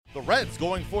The Reds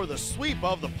going for the sweep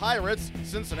of the Pirates.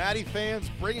 Cincinnati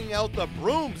fans bringing out the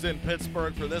brooms in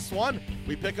Pittsburgh for this one.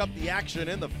 We pick up the action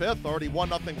in the fifth. Already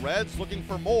 1-0 Reds, looking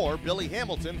for more. Billy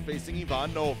Hamilton facing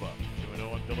Ivan Nova.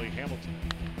 2-0 on Billy Hamilton.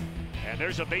 And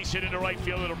there's a base hit into right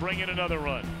field that'll bring in another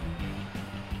run.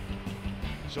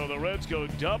 So the Reds go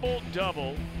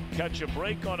double-double, catch a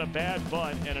break on a bad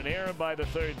bunt and an error by the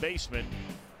third baseman.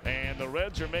 And the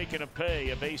Reds are making a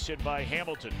pay, a base hit by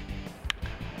Hamilton.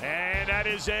 And that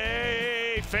is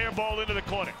a fair ball into the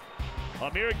corner.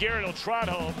 Amir Garrett will trot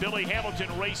home. Billy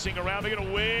Hamilton racing around. They're going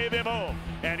to wave him home.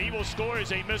 And he will score as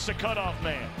they miss a cutoff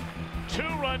man.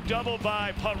 2-run double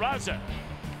by Peraza.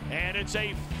 And it's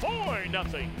a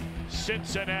 4-0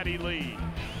 Cincinnati lead.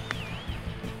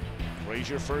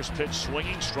 Frazier first pitch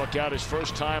swinging, struck out his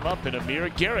first time up, and Amir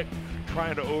Garrett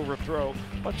trying to overthrow,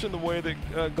 much in the way that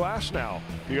Glasnow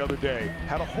the other day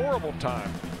had a horrible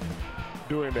time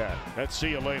doing that. Let's see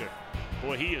you later.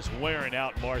 Boy, he is wearing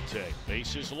out Marte.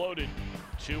 Bases loaded,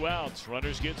 2 outs.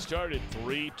 Runners get started.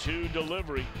 3-2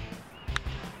 delivery.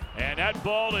 And that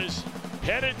ball is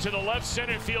headed to the left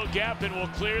center field gap and will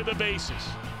clear the bases.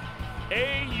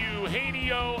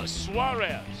 Eugenio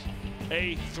Suarez,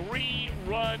 a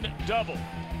 3-run double.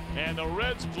 And the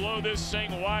Reds blow this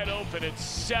thing wide open at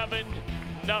 7-0.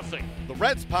 The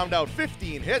Reds pound out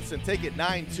 15 hits and take it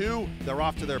 9-2. They're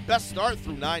off to their best start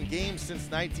through 9 games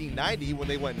since 1990 when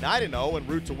they went 9-0 en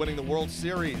route to winning the World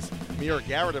Series. Amir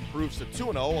Garrett improves to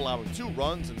 2-0, allowing 2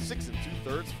 runs and 6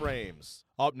 2/3 frames.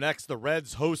 Up next, the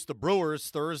Reds host the Brewers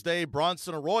Thursday.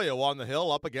 Bronson Arroyo on the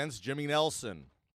hill up against Jimmy Nelson.